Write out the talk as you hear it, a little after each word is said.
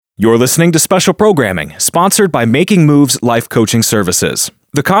You're listening to special programming sponsored by Making Moves Life Coaching Services.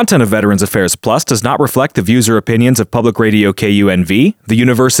 The content of Veterans Affairs Plus does not reflect the views or opinions of Public Radio KUNV, the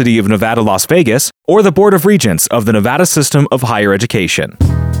University of Nevada, Las Vegas, or the Board of Regents of the Nevada System of Higher Education.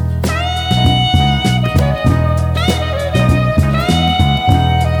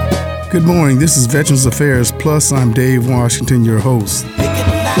 Good morning. This is Veterans Affairs Plus. I'm Dave Washington, your host.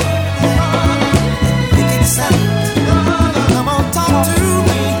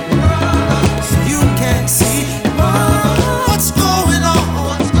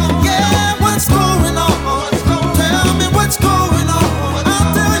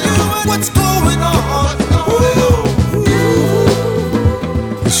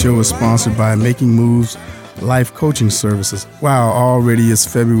 The show is sponsored by Making Moves Life Coaching Services. Wow, already it's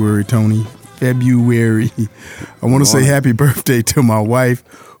February, Tony. February. I want to say happy birthday to my wife,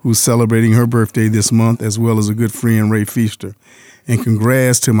 who's celebrating her birthday this month, as well as a good friend, Ray Feaster. And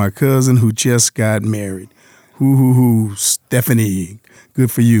congrats to my cousin who just got married. Stephanie. Good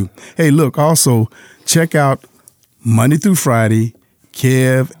for you. Hey, look, also check out Monday through Friday,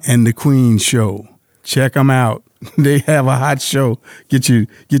 Kev and the Queen show. Check them out. They have a hot show. Get you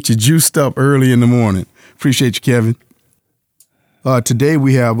juiced up early in the morning. Appreciate you, Kevin. Today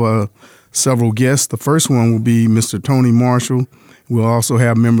we have several guests. The first one will be Mr. Tony Marshall. We'll also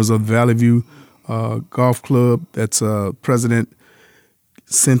have members of Valley View Golf Club. That's President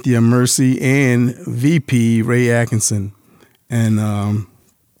Cynthia Marcy and VP Ray Atkinson. And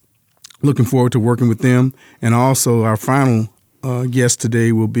looking forward to working with them. And also our final guest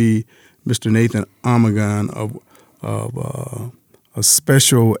today will be Mr. Nathan Armogan of a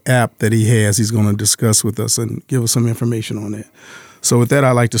special app that he has. He's going to discuss with us and give us some information on that. So with that,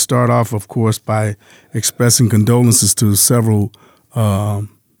 I'd like to start off, of course, by expressing condolences to several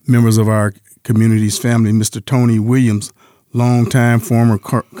members of our community's family. Mr. Tony Williams, longtime former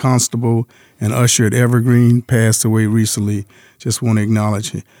constable and usher at Evergreen, passed away recently. Just want to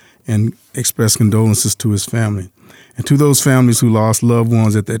acknowledge it and express condolences to his family. And to those families who lost loved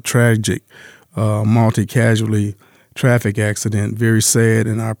ones at that tragic multi-casualty traffic accident, very sad,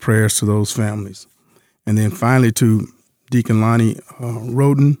 and our prayers to those families. And then finally to Deacon Lonnie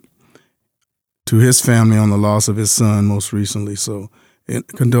Roden, to his family on the loss of his son most recently. So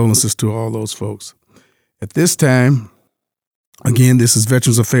condolences to all those folks. At this time, again, this is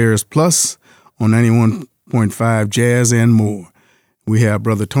Veterans Affairs Plus on 91.5 Jazz and More. We have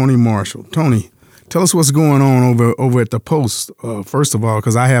Brother Tony Marshall. Tony, tell us what's going on over at the Post, first of all,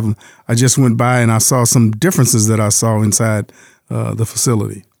 because I just went by and I saw some differences that I saw inside the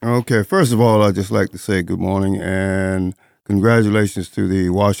facility. Okay, first of all, I'd just like to say good morning and congratulations to the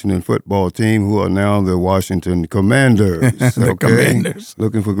Washington football team, who are now the Washington Commanders. The Commanders.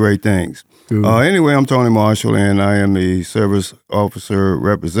 Looking for great things. Anyway, I'm Tony Marshall, and I am the service officer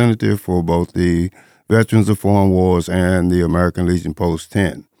representative for both the Veterans of Foreign Wars and the American Legion Post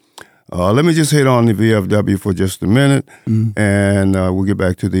 10. Let me just hit on the VFW for just a minute, and we'll get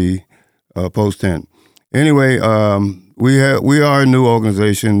back to the Post 10. Anyway, we are a new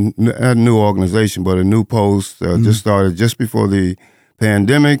organization, not a new organization, but a new post. Just started just before the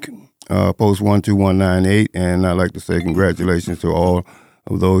pandemic, Post 12198, and I'd like to say congratulations to all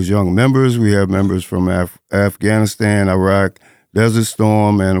of those young members. We have members from Afghanistan, Iraq, Desert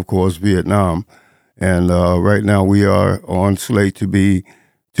Storm, and of course Vietnam. And right now we are on slate to be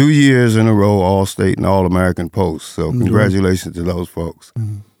 2 years in a row, All-State and All-American Posts. So congratulations to those folks.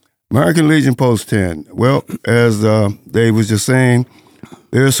 American Legion Post 10. Well, as Dave was just saying,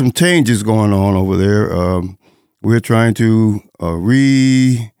 there's some changes going on over there. We're trying to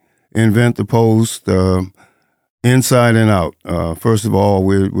reinvent the Post inside and out. First of all,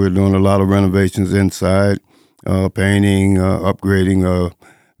 we're doing a lot of renovations inside, painting, upgrading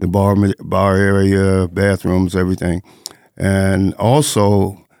the bar area, bathrooms, everything. And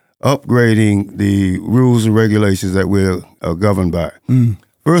also upgrading the rules and regulations that we're governed by.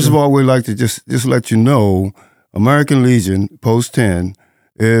 First of all, we'd like to just let you know, American Legion Post 10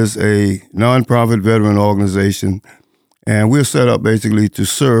 is a nonprofit veteran organization, and we're set up basically to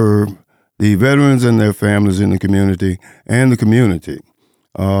serve the veterans and their families in the community and the community.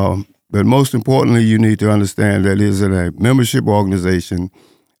 But most importantly, you need to understand that it is a membership organization,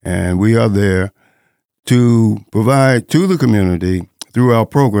 and we are there to provide to the community through our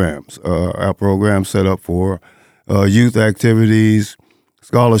programs. Our programs set up for youth activities,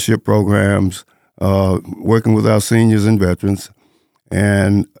 scholarship programs, working with our seniors and veterans.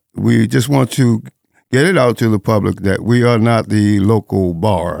 And we just want to get it out to the public that we are not the local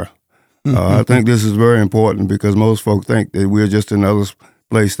bar. I think this is very important because most folks think that we're just another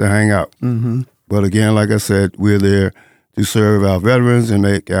place to hang out. But again, like I said, we're there to serve our veterans and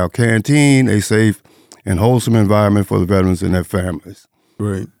make our canteen a safe and wholesome environment for the veterans and their families.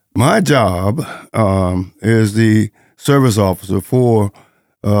 Right. My job is the service officer for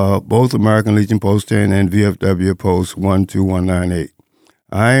both American Legion Post 10 and VFW Post 12198.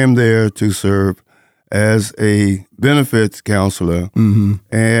 I am there to serve as a benefits counselor,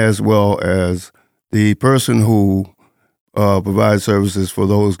 as well as the person who provides services for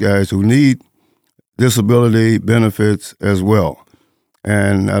those guys who need disability benefits as well.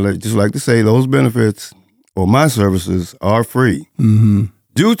 And I'd just like to say those benefits or my services are free.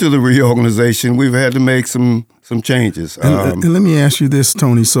 Due to the reorganization, we've had to make some changes. And let me ask you this,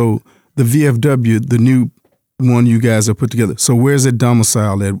 Tony. So the VFW, the new one you guys have put together, so where's it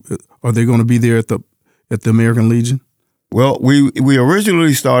domiciled at? Are they going to be there at the American Legion? Well, we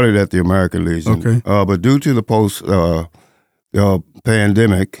originally started at the American Legion, okay. But due to the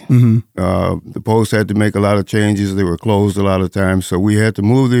post-pandemic, the Post had to make a lot of changes. They were closed a lot of times, so we had to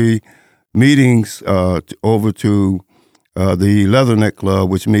move the meetings over to the Leatherneck Club,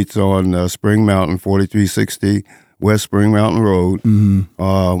 which meets on Spring Mountain, 4360 West Spring Mountain Road,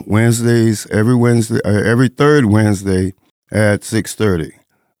 Wednesdays, every third Wednesday at 6:30.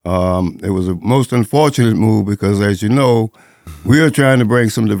 It was a most unfortunate move because, as you know, we are trying to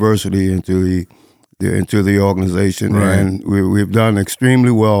bring some diversity into the organization, right. And we've done extremely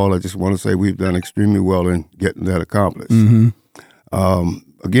well. I just want to say we've done extremely well in getting that accomplished.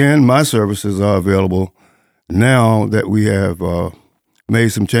 Again, my services are available now that we have made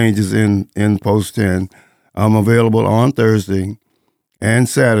some changes in Post 10. I'm available on Thursday and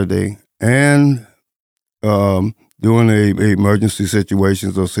Saturday and doing emergency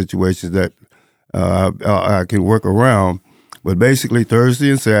situations or situations that I can work around. But basically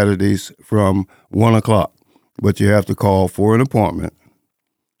Thursday and Saturdays from 1 o'clock. But you have to call for an appointment.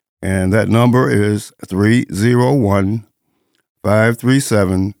 And that number is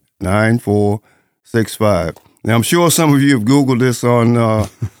 301-537-9465. Now, I'm sure some of you have Googled this on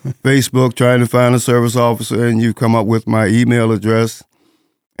Facebook trying to find a service officer, and you come up with my email address,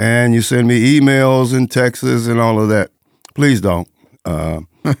 and you send me emails and texts and all of that. Please don't.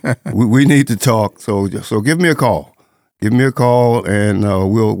 We need to talk, so give me a call. Give me a call, and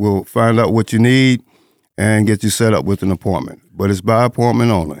we'll find out what you need and get you set up with an appointment. But it's by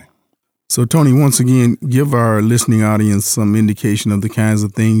appointment only. So, Tony, once again, give our listening audience some indication of the kinds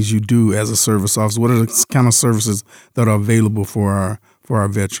of things you do as a service officer. What are the kind of services that are available for our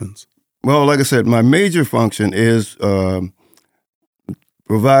veterans? Well, like I said, my major function is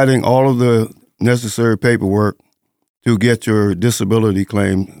providing all of the necessary paperwork to get your disability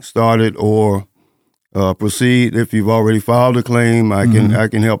claim started or proceed. If you've already filed a claim, I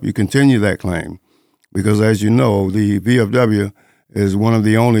can help you continue that claim. Because as you know, the VFW is one of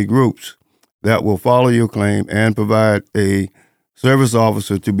the only groups that will follow your claim and provide a service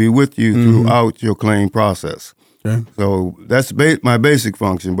officer to be with you throughout your claim process. Okay. So that's my basic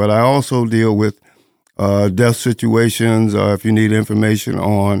function. But I also deal with death situations, if you need information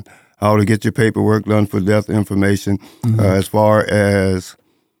on how to get your paperwork done for death information, as far as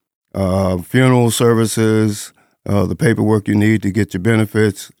funeral services, the paperwork you need to get your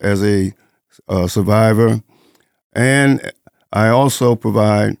benefits as a survivor. And I also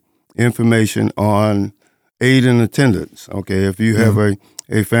provide information on aid and attendance. Okay, if you have a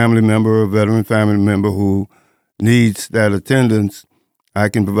family member, a veteran family member who needs that attendance, I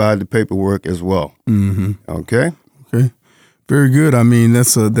can provide the paperwork as well. Okay? Okay. Very good. I mean,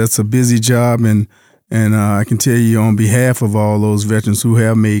 that's a busy job, and I can tell you on behalf of all those veterans who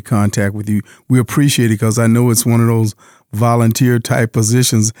have made contact with you, we appreciate it because I know it's one of those volunteer type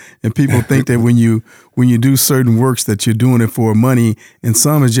positions, and people think that when you do certain works that you're doing it for money, and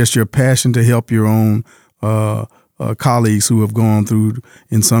some is just your passion to help your own colleagues who have gone through,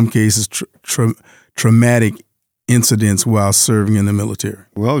 in some cases, traumatic incidents while serving in the military.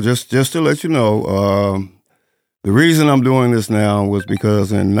 Well, just to let you know, the reason I'm doing this now was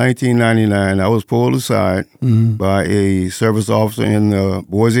because in 1999 I was pulled aside by a service officer in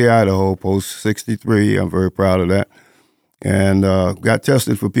Boise, Idaho, Post 63. I'm very proud of that. And got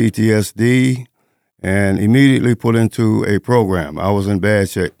tested for PTSD and immediately put into a program. I was in bad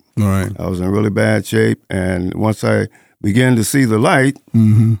shape. All right. I was in really bad shape. And once I began to see the light,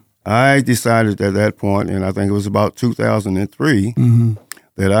 I decided at that point, and I think it was about 2003,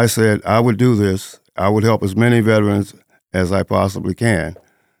 that I said I would do this. I would help as many veterans as I possibly can,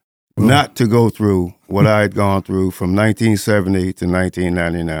 not to go through what I had gone through from 1970 to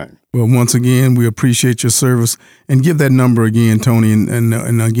 1999. Well, once again, we appreciate your service. And give that number again, Tony.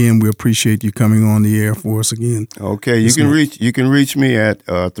 And again, we appreciate you coming on the air for us again. Okay, you can reach me at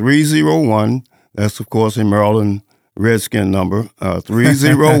 301. That's of course a Maryland Redskin number,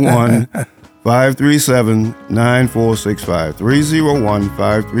 301-537-9465.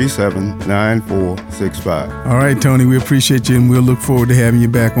 301-537-9465. All right, Tony, we appreciate you, and we'll look forward to having you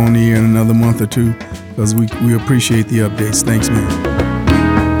back on the air in another month or two, because we appreciate the updates. Thanks, man.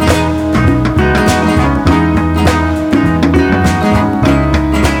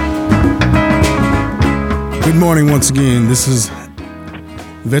 Good morning once again. This is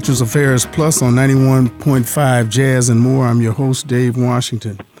Veterans Affairs Plus on 91.5 Jazz and More. I'm your host, Dave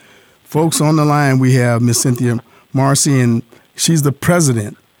Washington. Folks, on the line we have Miss Cynthia Marcy, and she's the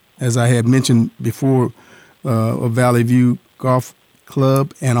president, as I had mentioned before, of Valley View Golf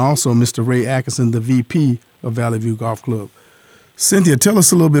Club, and also Mr. Ray Atkinson, the VP of Valley View Golf Club. Cynthia, tell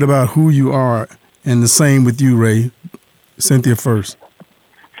us a little bit about who you are, and the same with you, Ray. Cynthia first.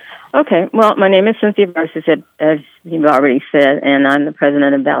 Okay, well, my name is Cynthia Marcy, as you've already said, and I'm the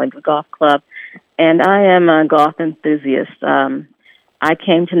president of Valley View Golf Club, and I am a golf enthusiast. I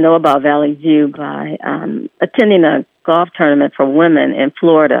came to know about Valley View by attending a golf tournament for women in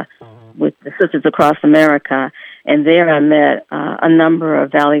Florida with the Sisters Across America, and there I met a number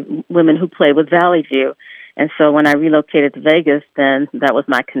of women who played with Valley View, and so when I relocated to Vegas, then that was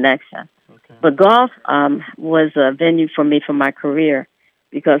my connection. Okay. But golf was a venue for me for my career,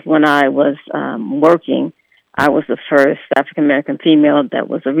 because when I was working, I was the first African-American female that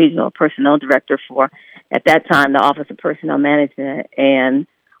was a regional personnel director for, at that time, the Office of Personnel Management. And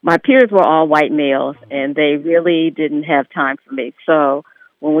my peers were all white males, and they really didn't have time for me. So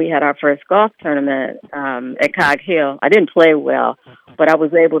when we had our first golf tournament at Cog Hill, I didn't play well, but I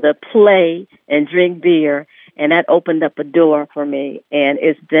was able to play and drink beer, and that opened up a door for me. And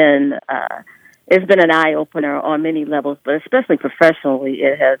it's been an eye-opener on many levels, but especially professionally,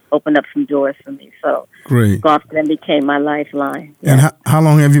 it has opened up some doors for me. So great. Golf then became my lifeline. And how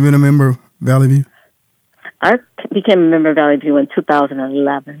long have you been a member of Valley View? I became a member of Valley View in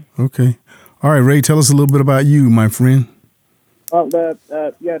 2011. Okay. All right, Ray, tell us a little bit about you, my friend. Well,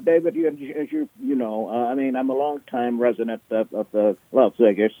 David, as you know, I'm a long-time resident of Las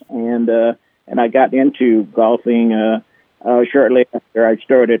Vegas, and I got into golfing shortly after I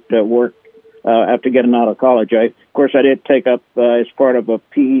started work. After getting out of college, of course, I did take up as part of a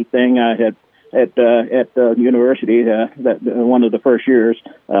PE thing I had at the university, one of the first years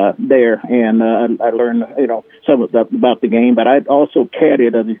there, and I learned some about the game. But I also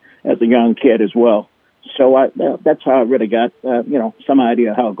caddied as a young kid as well. So that's how I really got some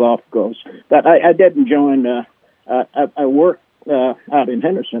idea how golf goes. But I didn't join. I worked out in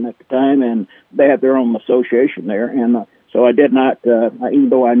Henderson at the time, and they had their own association there, and so I did not, even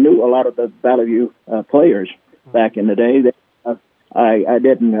though I knew a lot of the Valley View players back in the day, I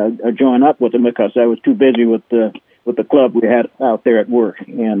didn't join up with them because I was too busy with the club we had out there at work.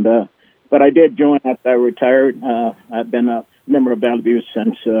 And but I did join after I retired. I've been a member of Valley View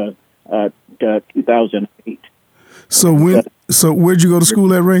since 2008. So where'd you go to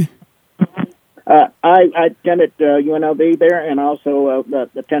school at, Ray? I attended UNLV there, and also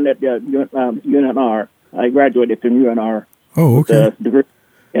attended UNR. I graduated from UNR. Oh, okay. With a degree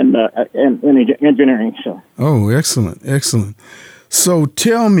in engineering. So. Oh, excellent. So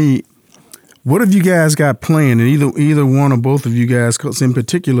tell me, what have you guys got planned? And either one or both of you guys, in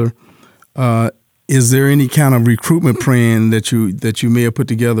particular, is there any kind of recruitment plan that you may have put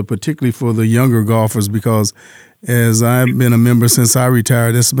together, particularly for the younger golfers? Because as I've been a member since I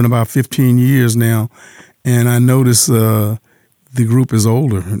retired, it's been about 15 years now, and I notice the group is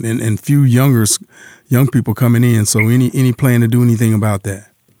older and few young people coming in. So any plan to do anything about that?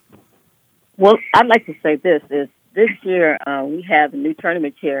 Well, I'd like to say this year we have a new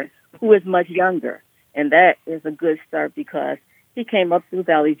tournament chair who is much younger, and that is a good start because he came up through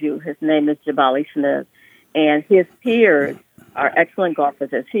Valley View. His name is Jabali Smith, and his peers are excellent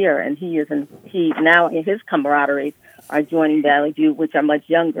golfers as here, and he now in his camaraderie are joining Valley View, which are much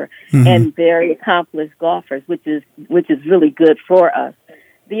younger and very accomplished golfers, which is really good for us.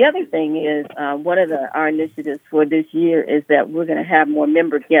 The other thing is one of our initiatives for this year is that we're going to have more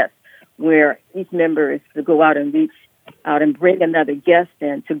member guests, where each member is to go out and reach out and bring another guest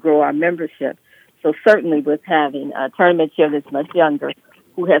in to grow our membership. So certainly with having a tournament chair that's much younger,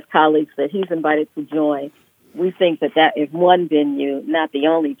 who has colleagues that he's invited to join, we think that is one venue, not the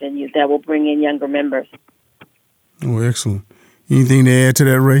only venue, that will bring in younger members. Oh, excellent. Anything to add to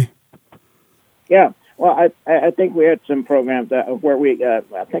that, Ray? Yeah. Well, I think we had some programs where we I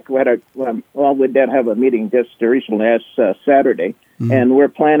think we had we did have a meeting just recently last Saturday, and we're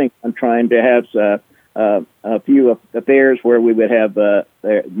planning on trying to have a few affairs where we would have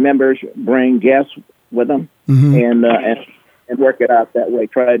members bring guests with them and work it out that way,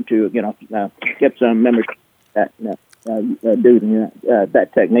 trying to get some membership. do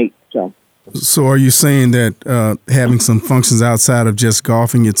that technique. So are you saying that having some functions outside of just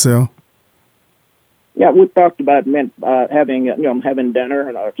golfing itself? Yeah, we talked about having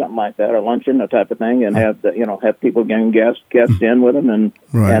dinner or something like that, or luncheon, that type of thing, and have people getting guests in with them, and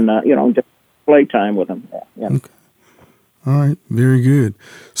just play time with them. Yeah. Okay. All right, very good.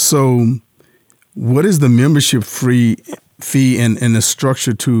 So, what is the membership fee and the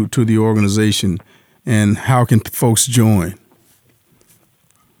structure to the organization, and how can folks join?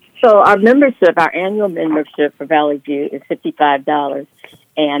 So our annual membership for Valley View is $55,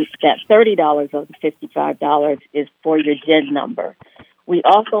 and that $30 of the $55 is for your GIN number. We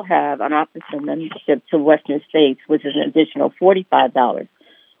also have an optional membership to Western States, which is an additional $45.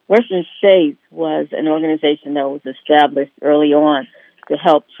 Western States was an organization that was established early on to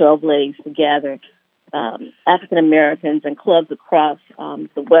help trailblaze to gather African Americans and clubs across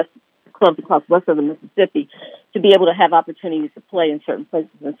west of the Mississippi to be able to have opportunities to play in certain places.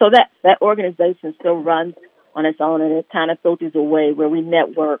 And so that organization still runs on its own, and it kind of filters a way where we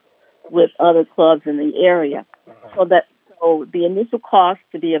network with other clubs in the area. So the initial cost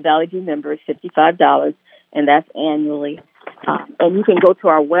to be a Valley View member is $55, and that's annually. And you can go to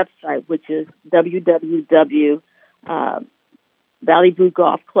our website, which is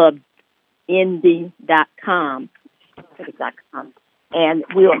www.valleyviewgolfclubnd.com. And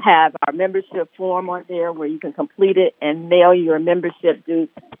we'll have our membership form on there where you can complete it and mail your membership dues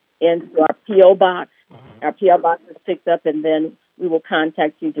into our P.O. box. Our P.O. box is picked up, and then we will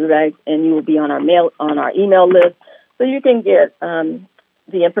contact you direct, and you will be on our email list, so you can get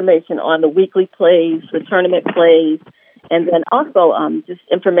the information on the weekly plays, the tournament plays, and then also just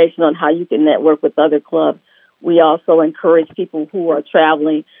information on how you can network with other clubs. We also encourage people who are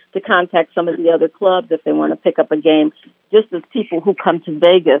traveling to contact some of the other clubs if they want to pick up a game, just as people who come to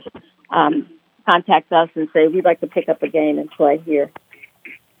Vegas contact us and say, we'd like to pick up a game and play here.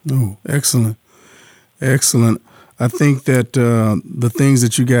 Oh, excellent. Excellent. I think that the things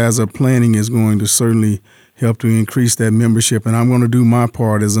that you guys are planning is going to certainly help to increase that membership, and I'm going to do my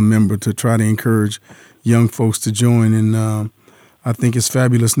part as a member to try to encourage young folks to join, and I think it's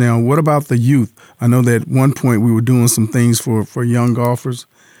fabulous. Now, what about the youth? I know that at one point we were doing some things for young golfers.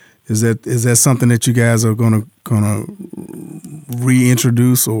 Is that something that you guys are going to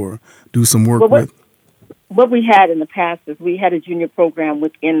reintroduce or do some work with? What we had in the past is we had a junior program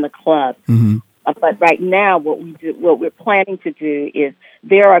within the club. Mm-hmm. But right now, what we're planning to do is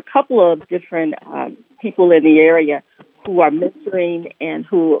there are a couple of different people in the area who are mentoring and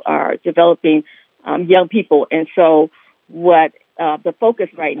who are developing young people. And so what the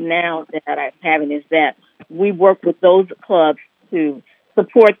focus right now that I'm having is that we work with those clubs to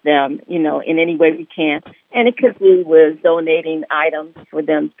support them, in any way we can. And it could be with donating items for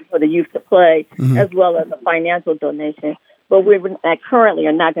the youth to play, mm-hmm. as well as a financial donation. But we currently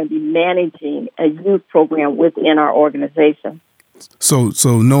are not going to be managing a youth program within our organization. So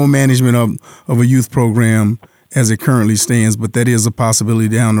no management of a youth program as it currently stands, but that is a possibility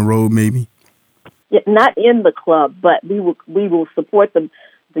down the road, maybe? Yeah, not in the club, but we will support the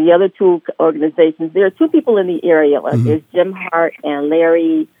other two organizations. There are two people in the area. Mm-hmm. There's Jim Hart and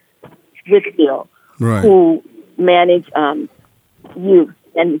Larry Whitfield, right, who manage youth.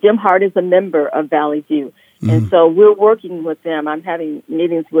 And Jim Hart is a member of Valley View. Mm-hmm. And so we're working with them. I'm having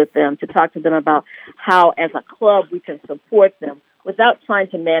meetings with them to talk to them about how, as a club, we can support them without trying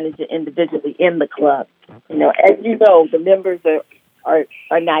to manage it individually in the club. As you know, the members are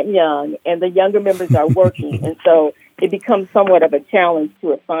not young, and the younger members are working. And so it becomes somewhat of a challenge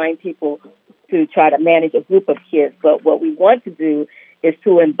to assign people to try to manage a group of kids. But what we want to do is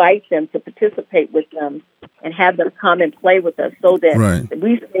to invite them to participate with them and have them come and play with us so that right.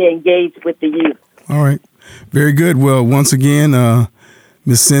 we stay engaged with the youth. All right. Very good. Well, once again,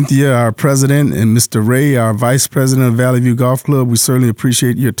 Ms. Cynthia, our president, and Mr. Ray, our vice president of Valley View Golf Club, we certainly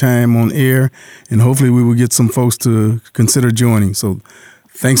appreciate your time on air, and hopefully we will get some folks to consider joining. So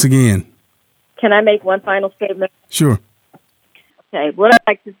thanks again. Can I make one final statement? Sure. Okay. What I'd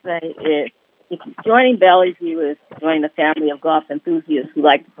like to say is, if joining Valley View is joining the family of golf enthusiasts who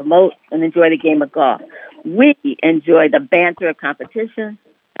like to promote and enjoy the game of golf. We enjoy the banter of competition,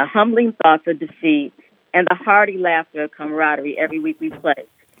 the humbling thoughts of defeat, and the hearty laughter of camaraderie every week we play.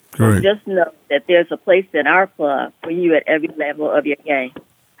 So just know that there's a place in our club for you at every level of your game.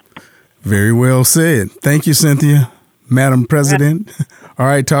 Very well said. Thank you, Cynthia, Madam President. All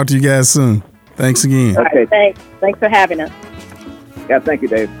right, talk to you guys soon. Thanks again. Okay. Thanks for having us. Yeah, thank you,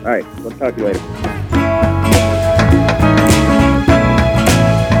 Dave. All right, we'll talk to you later.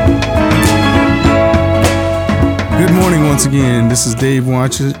 Good morning, once again, this is Dave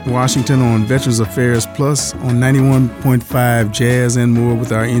Washington on Veterans Affairs Plus on 91.5 Jazz and More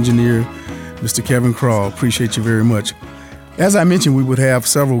with our engineer, Mr. Kevin Crawl. Appreciate you very much. As I mentioned, we would have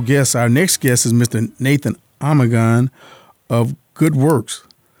several guests. Our next guest is Mr. Nathan Armogan of GoodWrx.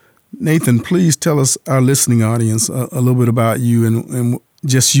 Nathan, please tell us, our listening audience, a little bit about you and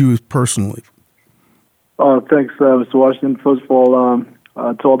just you personally. Thanks, Mr. Washington. First of all,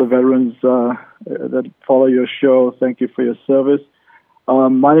 to all the veterans that follow your show, thank you for your service.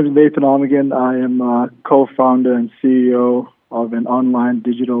 My name is Nathan Armogan. I am co-founder and CEO of an online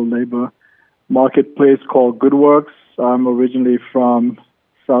digital labor marketplace called GoodWrx. I'm originally from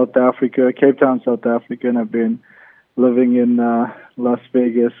South Africa, Cape Town, South Africa, and I've been living in Las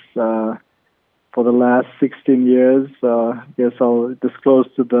Vegas for the last 16 years. I guess I'll disclose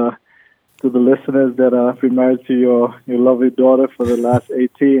to the listeners that I've been married to your lovely daughter for the last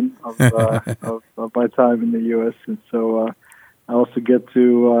 18 of my time in the U.S. And so I also get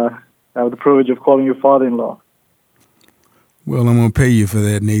to have the privilege of calling you father-in-law. Well, I'm going to pay you for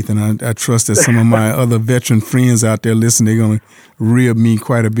that, Nathan. I trust that some of my other veteran friends out there listening, they're going to rib me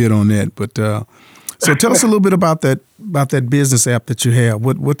quite a bit on that. But so tell us a little bit about that business app that you have.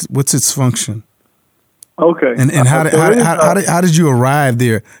 What's its function? Okay. And how did you arrive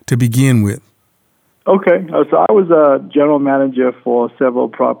there to begin with? Okay. So I was a general manager for several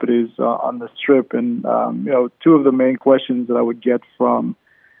properties on the Strip, and two of the main questions that I would get from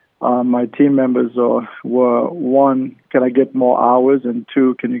my team members were, one, can I get more hours? And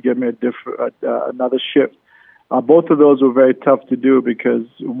two, can you give me another shift? Both of those were very tough to do because,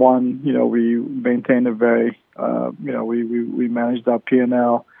 one, we maintained a very, we managed our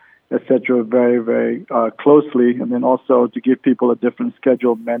P&L, et cetera, very, very closely. And then also to give people a different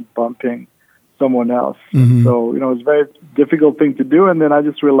schedule meant bumping someone else. Mm-hmm. So, it was a very difficult thing to do. And then I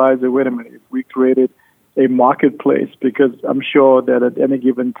just realized that, wait a minute, if we created a marketplace, because I'm sure that at any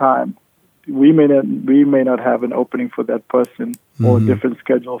given time, we may not have an opening for that person or a different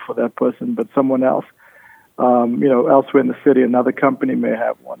schedule for that person, but someone else, elsewhere in the city, another company may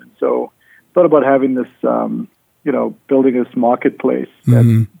have one. And so thought about having this, building this marketplace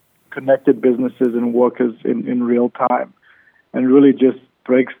that connected businesses and workers in real time and really just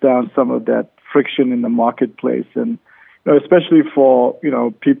breaks down some of that friction in the marketplace. And especially for,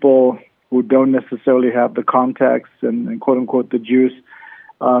 people who don't necessarily have the contacts and quote unquote the juice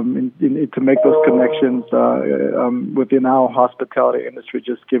to make those connections within our hospitality industry,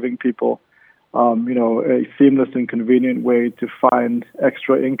 just giving people a seamless and convenient way to find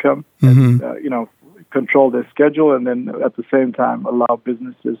extra income, and, control their schedule, and then at the same time allow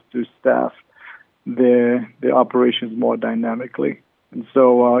businesses to staff their operations more dynamically. And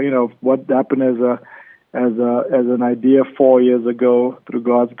so, what happened as an idea 4 years ago, through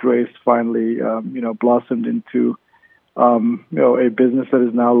God's grace, finally, blossomed into, a business that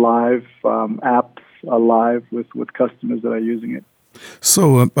is now live. Apps are live with customers that are using it.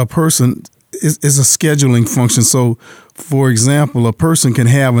 So a person is a scheduling function. So, for example, a person can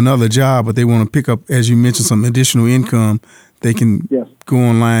have another job, but they want to pick up, as you mentioned, some additional income. They can go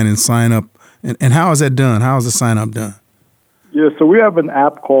online and sign up. And how is that done? How is the sign up done? Yeah, so we have an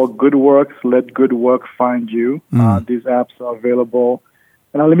app called GoodWrx, Let Good Work Find You. These apps are available.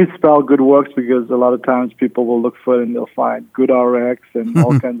 And let me spell GoodWrx because a lot of times people will look for it and they'll find GoodWrx and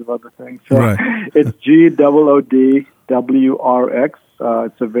all kinds of other things. So it's GoodWrx.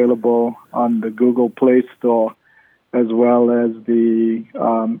 It's available on the Google Play Store as well as the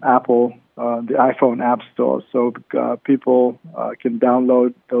Apple, the iPhone App Store. So people can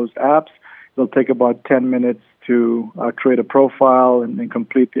download those apps. It'll take about 10 minutes to create a profile and then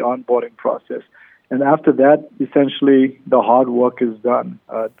complete the onboarding process. And after that, essentially, the hard work is done.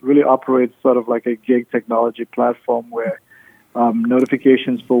 It really operates sort of like a gig technology platform where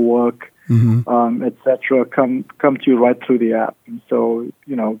notifications for work, et cetera, come to you right through the app. And so,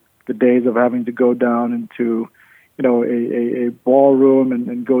 the days of having to go down into, a ballroom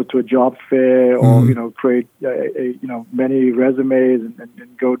and go to a job fair or, create, many resumes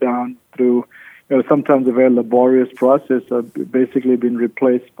and go down through, sometimes a very laborious process have basically been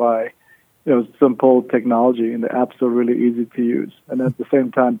replaced by, simple technology, and the apps are really easy to use. And at the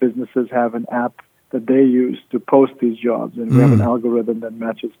same time, businesses have an app that they use to post these jobs, and we have an algorithm that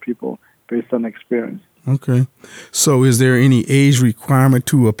matches people based on experience. Okay. So is there any age requirement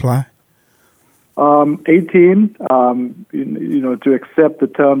to apply? 18, to accept the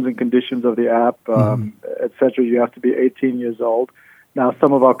terms and conditions of the app, et cetera, you have to be 18 years old. Now,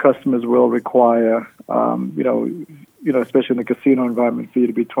 some of our customers will require, especially in the casino environment, for you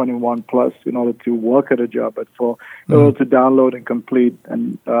to be 21 plus in order to work at a job, but in order to download and complete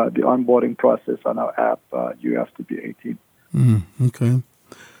and the onboarding process on our app, you have to be 18. Okay.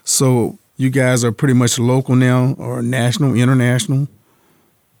 So you guys are pretty much local now, or national, international?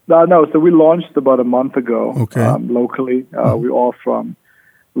 No, so we launched about a month ago. Okay. Locally. We're all from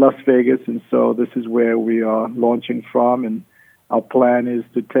Las Vegas, and so this is where we are launching from, and our plan is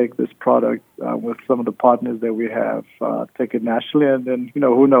to take this product with some of the partners that we have, take it nationally, and then,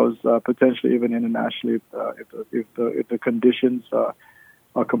 who knows, potentially even internationally if the conditions are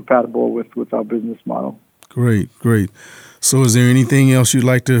compatible with our business model. Great. So is there anything else you'd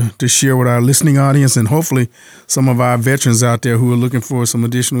like to share with our listening audience, and hopefully some of our veterans out there who are looking for some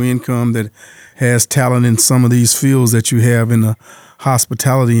additional income that has talent in some of these fields that you have in the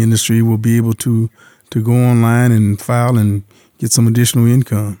hospitality industry will be able to go online and file and get some additional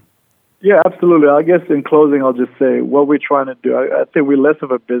income? Yeah, absolutely. I guess in closing, I'll just say what we're trying to do, I think we're less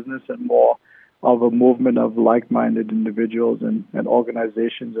of a business and more of a movement of like-minded individuals and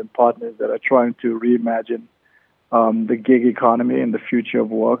organizations and partners that are trying to reimagine the gig economy and the future of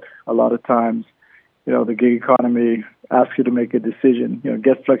work. A lot of times, the gig economy asks you to make a decision,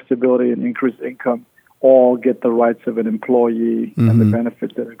 get flexibility and increase income, or get the rights of an employee and the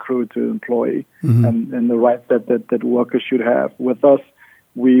benefits that accrue to an employee and the rights that workers should have. With us,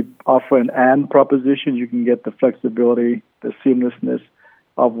 we offer an and proposition. You can get the flexibility, the seamlessness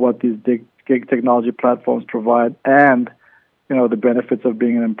of what these gig technology platforms provide, and the benefits of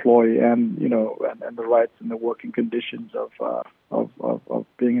being an employee, and and the rights and the working conditions of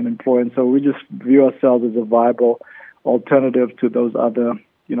being an employee. And so we just view ourselves as a viable alternative to those other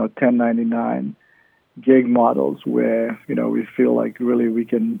 1099 gig models where we feel like really we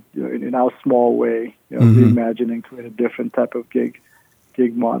can in our small way reimagine and create a different type of gig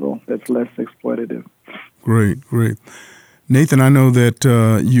model that's less exploitative. Great. Nathan, I know that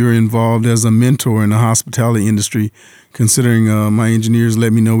you're involved as a mentor in the hospitality industry. Considering my engineers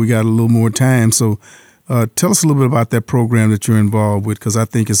let me know we got a little more time, so tell us a little bit about that program that you're involved with, because I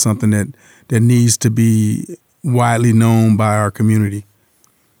think it's something that needs to be widely known by our community.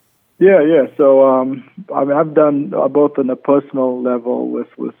 Yeah. So I've done both on a personal level with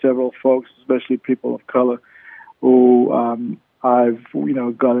several folks, especially people of color, who I've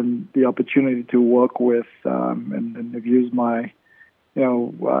gotten the opportunity to work with and have used my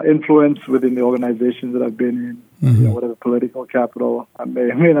influence within the organizations that I've been in, whatever political capital I may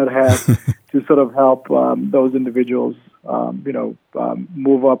or may not have, to sort of help those individuals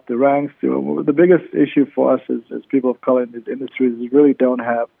move up the ranks. The biggest issue for us as people of color in this industry is we really don't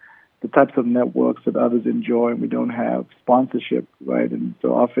have the types of networks that others enjoy, and we don't have sponsorship, right? And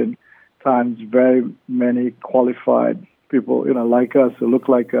so oftentimes very many qualified people, like us, who look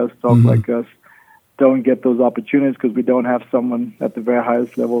like us, talk like us, don't get those opportunities because we don't have someone at the very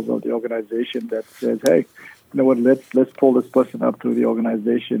highest levels of the organization that says, hey, you know what, let's pull this person up through the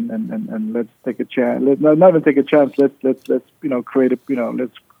organization and let's take a chance. Not even take a chance. Let's let's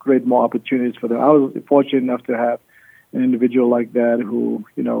create more opportunities for them. I was fortunate enough to have an individual like that who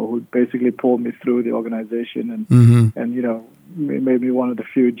basically pulled me through the organization and made me one of the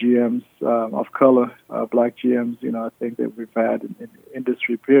few GMs of color, black GMs, I think that we've had in the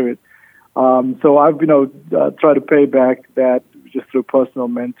industry, period. So I've, tried to pay back that just through personal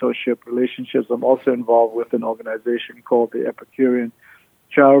mentorship relationships. I'm also involved with an organization called the Epicurean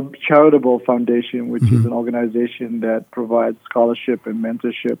Charitable Foundation, which is an organization that provides scholarship and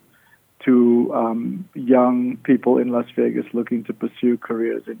mentorship to young people in Las Vegas looking to pursue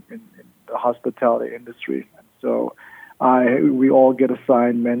careers in the hospitality industry. And so we all get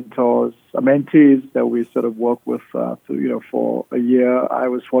assigned mentees that we sort of work with for a year. I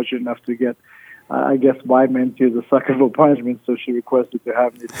was fortunate enough to get, I guess my mentee is a sucker for punishment, so she requested to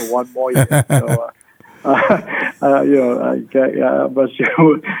have me for one more year. So, I'm not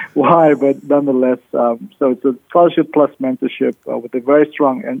sure why, but nonetheless, so it's a scholarship plus mentorship with a very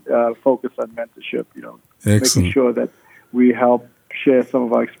strong focus on mentorship, making sure that we help share some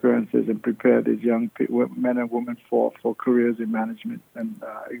of our experiences and prepare these young men and women for careers in management and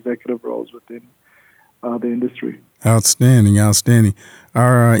executive roles within the industry. Outstanding.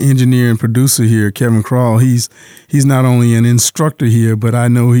 Our engineer and producer here, Kevin Crawl, he's not only an instructor here, but I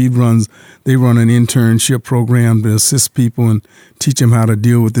know they run an internship program to assist people and teach them how to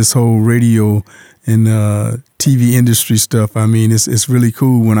deal with this whole radio and TV industry stuff. I mean, it's really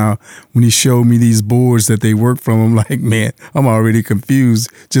cool when he showed me these boards that they work from. I'm like, man, I'm already confused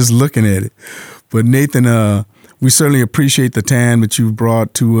just looking at it. But Nathan, we certainly appreciate the time that you've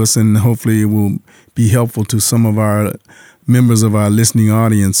brought to us, and hopefully it will be helpful to some of our members of our listening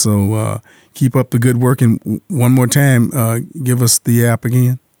audience. So keep up the good work. And one more time, give us the app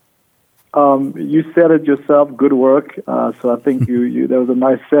again. You said it yourself, GoodWrx. So I think you that was a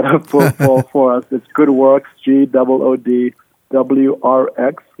nice setup for us. It's GoodWrx,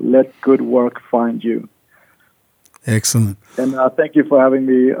 GoodWrx. Let good work find you. Excellent. And thank you for having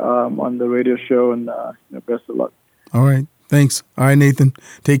me on the radio show, and best of luck. All right. Thanks. All right, Nathan.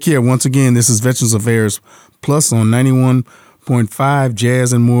 Take care. Once again, this is Veterans Affairs Plus on 91.5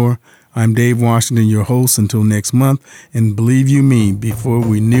 Jazz and More. I'm Dave Washington, your host until next month. And believe you me, before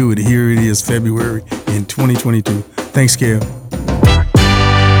we knew it, here it is, February in 2022. Thanks, Kev.